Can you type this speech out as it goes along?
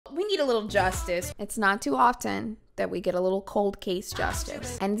a little justice. It's not too often that we get a little cold case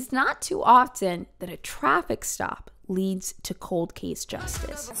justice. And it's not too often that a traffic stop leads to cold case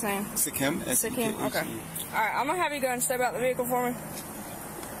justice. Same. Sakim? Sakim, okay. Alright, I'm gonna have you go and step out the vehicle for me.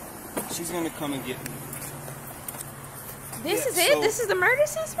 She's gonna come and get me. This is it? So this is the murder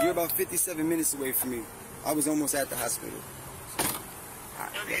suspect? You're about 57 minutes away from me. I was almost at the hospital.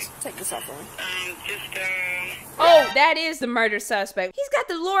 Alright, take this off for me. Oh, that is the murder suspect. He's got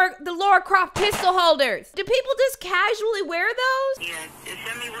the Laura Croft pistol holders. Do people just casually wear those? Yeah,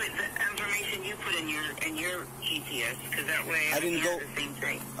 send me what the information you put in your GPS, because that way I didn't go. The same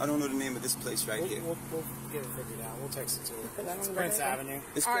thing. I don't know the name of this place right here. We'll get it figured out. We'll text it to her. It's Prince Avenue.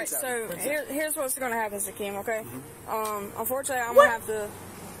 It's All right, Prince so Avenue. here's what's gonna happen, Sakim. Okay. Unfortunately, I'm gonna have to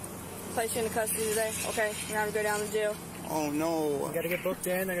place you into custody today. Okay, you're gonna have to go down to jail. Oh no! You gotta get booked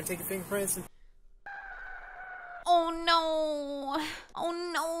in. They're gonna take your fingerprints. Oh no.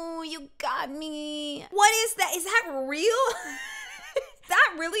 Oh no, you got me. What is that? Is that real? Is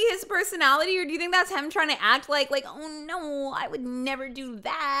that really his personality, or do you think that's him trying to act like, oh no, I would never do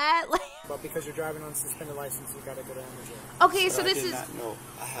that? But because you're driving on suspended license, you gotta go down to jail. Okay, but so this is. I did not know.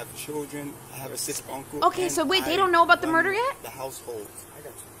 I have children. I have a sick uncle. Okay, so wait, they don't know about the murder yet? The household. I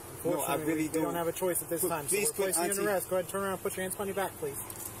got you. No, I really do. We don't have a choice at this time. Please so we're placing you in arrest. Go ahead and turn around and put your hands behind your back, please.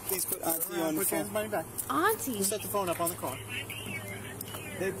 Please put Auntie on the phone. Put your hands behind your back. Auntie? Just set the phone up on the car.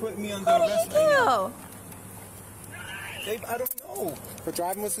 They put me under What arrest did he right do? now. I don't know. For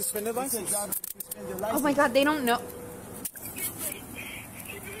driving with suspended license. Oh my god, they don't know.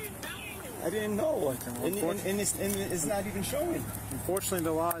 I didn't know. And it's not even showing. Unfortunately,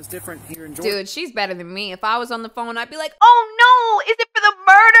 the law is different here in Georgia. Dude, she's better than me. If I was on the phone, I'd be like, oh no, is it for the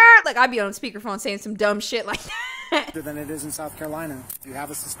murder? Like, I'd be on speakerphone saying some dumb shit like that. Than it is in South Carolina. If you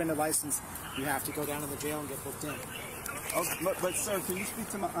have a suspended license, you have to go down to the jail and get booked in. Oh, but sir, can you speak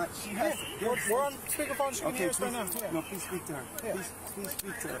to my aunt? She has. We're on speakerphone. She can hear us right now. Yeah. No, please speak to her. Yeah. Please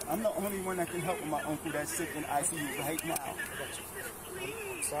speak to her. I'm the only one that can help with my uncle that's sick in ICU right now.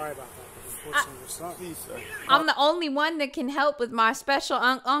 I'm sorry about that. Please, sir. I'm the only one that can help with my special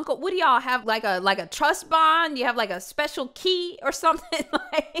uncle. What do y'all have, like a trust bond? Do you have like a special key or something?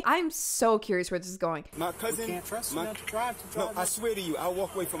 Like, I'm so curious where this is going. My cousin. We can't trust you not to drive. No, I swear to you, I'll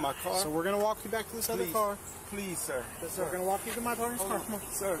walk away from my car. So we're gonna walk you back to this other car. Please, sir. We're gonna walk you to my partner's car. Come on,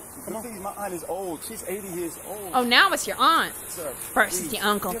 sir. Come on. Please, my aunt is old. She's 80 years old. Oh, now it's your aunt. Sir. First it's your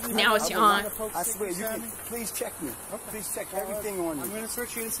uncle. Now it's your aunt. I swear, you can. Please check me. Okay. Please check everything on you. I'm gonna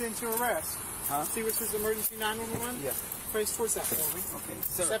search you incident to arrest. Huh? See which is emergency 911? Yeah. Face towards that for me. Okay,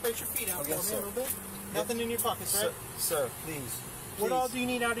 sir. Separate your feet out for me a little bit. Nothing in your pockets, right? Sir, please. What all do you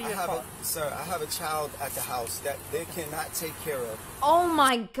need out of your car? Sir, I have a child at the house that they cannot take care of. Oh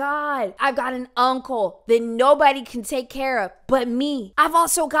my God. I've got an uncle that nobody can take care of but me. I've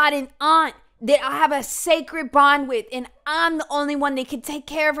also got an aunt that I have a sacred bond with, and I'm the only one that can take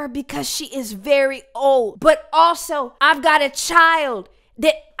care of her because she is very old. But also, I've got a child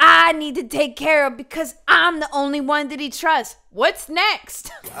that I need to take care of because I'm the only one that he trusts. What's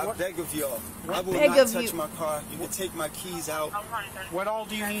next? I beg of y'all. I will beg not of touch you. my car. You can take my keys out. What all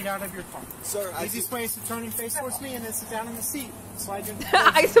do you need out of your car? Sir, Easiest way is to turn and face towards me and then sit down in the seat. Slide your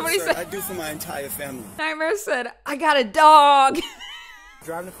Somebody sir, said, I do for my entire family. Nightmare said, I got a dog.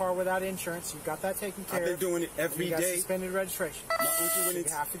 Driving a car without insurance, you've got that taken care of. I've been doing it every you got day. Suspended registration. You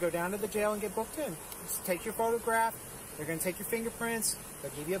have to go down to the jail and get booked in. Just take your photograph. They're going to take your fingerprints.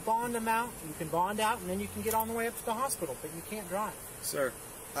 They'll give you a bond amount. You can bond out, and then you can get on the way up to the hospital. But you can't drive. Sir,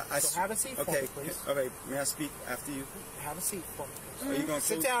 so have a seat for me, please. Okay, may I speak after you? Have a seat for me, please. Are you going to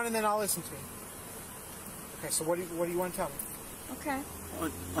sit down, and then I'll listen to you. Okay, so what do you want to tell me? Okay.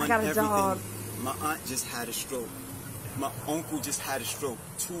 On I got a everything, dog. My aunt just had a stroke. My uncle just had a stroke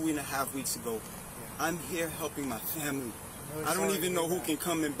 2.5 weeks ago. Yeah. I'm here helping my family. I don't even know who can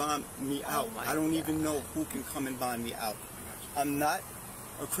come and bond me out. I don't even know who can come and bond me out. I'm not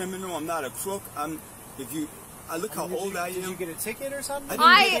a criminal. I'm not a crook. I look how old I am. Did you get a ticket or something?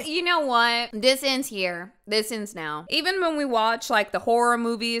 You know what? This ends here. This ends now. Even when we watch like the horror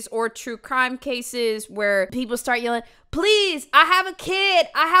movies or true crime cases where people start yelling, please, I have a kid,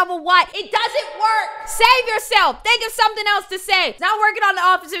 I have a wife. It doesn't work. Save yourself. Think of something else to say. It's not working on the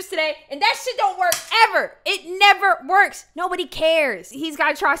officers today, and that shit don't work ever. It never works. Nobody cares. He's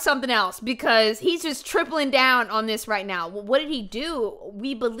got to try something else because he's just tripling down on this right now. Well, what did he do?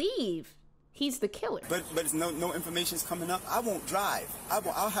 We believe he's the killer. But no information's coming up. I won't drive.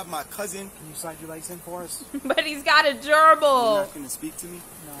 I'll have my cousin. Can you slide your legs in for us? But he's got a gerbil. You're not going to speak to me?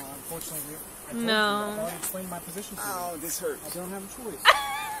 No, unfortunately, no. I've already explained my position to you. Ow, this hurts. I don't have a choice.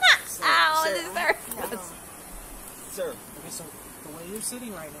 Ow, this hurts. Sir. Okay, so The way you're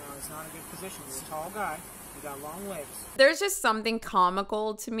sitting right now is not a good position. You're a tall guy. You got long legs. There's just something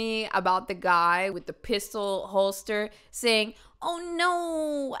comical to me about the guy with the pistol holster saying, "Oh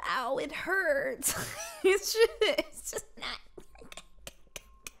no, ow, it hurts." it's just not.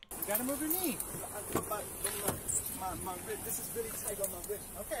 You gotta move your knee. My wrist, this is really tight on my wrist.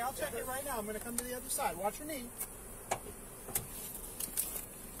 Okay, I'll check it right now. I'm gonna come to the other side. Watch your knee.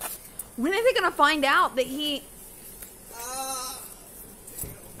 When are they gonna find out that he...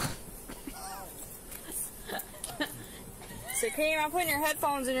 So, Kareem, I'm putting your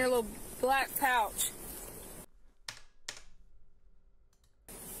headphones in your little black pouch.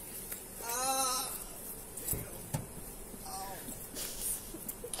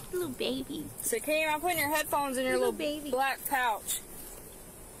 Little baby. So, Kareem, I'm putting your headphones in your little black pouch.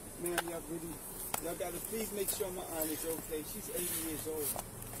 Ma'am, y'all gotta please make sure my aunt is okay. She's 80 years old.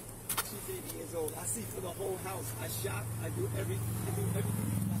 She's 80 years old. I see for the whole house. I shop. I do everything for the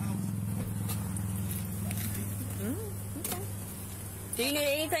house. Okay. Do you need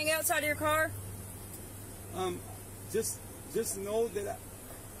anything else out of your car? Just know that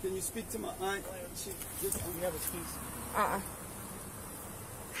can you speak to my aunt? She just You have his keys.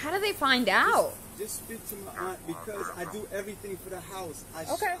 How do they find out? Just speak to my aunt because I do everything for the house. I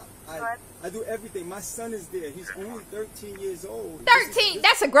Okay. shop. I do everything. My son is there. He's only 13 years old. 13?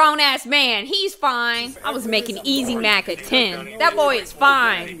 That's a grown-ass man. He's fine. I was making Easy Mac at 10. That boy is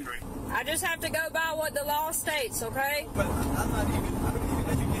fine. I just have to go by what the law states, okay? But I'm not even, I don't even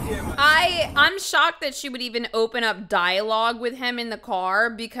let you get here. I'm shocked that she would even open up dialogue with him in the car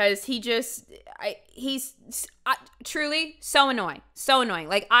because he's truly so annoying. So annoying.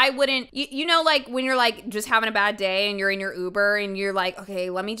 Like, I wouldn't, you know, like when you're like just having a bad day and you're in your Uber and you're like, okay,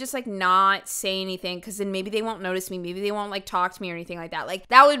 let me just like not say anything because then maybe they won't notice me. Maybe they won't like talk to me or anything like that. Like,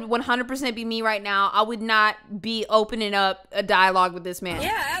 that would 100% be me right now. I would not be opening up a dialogue with this man.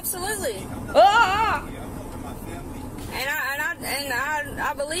 Yeah, absolutely. Ah! And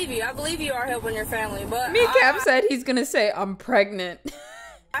I believe you. I believe you are helping your family. But Cap said he's gonna say, I'm pregnant.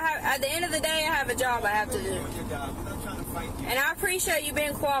 at the end of the day, I have a job I have to do. And I appreciate you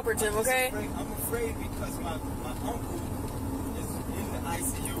being cooperative, okay? I'm afraid because my uncle is in the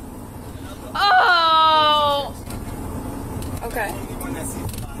ICU. Oh! Okay. The only one that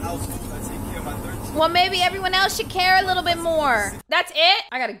sees my household. I take care of my 13. Well, maybe everyone else should care a little bit more. That's it?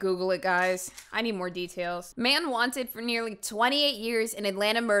 I gotta Google it, guys. I need more details. Man wanted for nearly 28 years in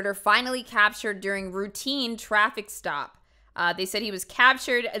Atlanta murder finally captured during routine traffic stop. They said he was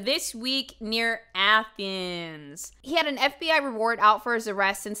captured this week near Athens. He had an FBI reward out for his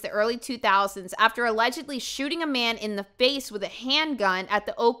arrest since the early 2000s after allegedly shooting a man in the face with a handgun at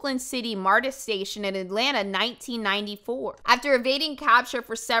the Oakland City MARTA station in Atlanta, 1994. After evading capture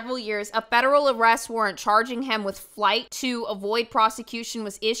for several years, a federal arrest warrant charging him with flight to avoid prosecution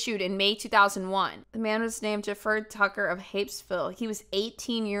was issued in May 2001. The man was named Jeffrey Tucker of Hapesville. He was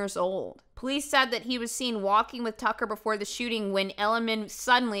 18 years old. Police said that he was seen walking with Tucker before the shooting when Elliman,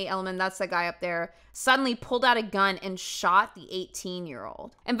 that's the guy up there, suddenly pulled out a gun and shot the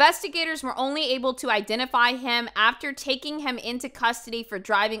 18-year-old. Investigators were only able to identify him after taking him into custody for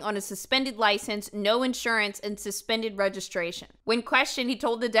driving on a suspended license, no insurance, and suspended registration. When questioned, he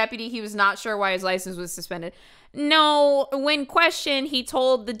told the deputy he was not sure why his license was suspended. No, when questioned, he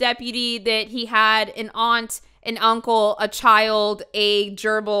told the deputy that he had an aunt, an uncle, a child, a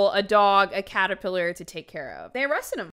gerbil, a dog, a caterpillar to take care of. They arrested him.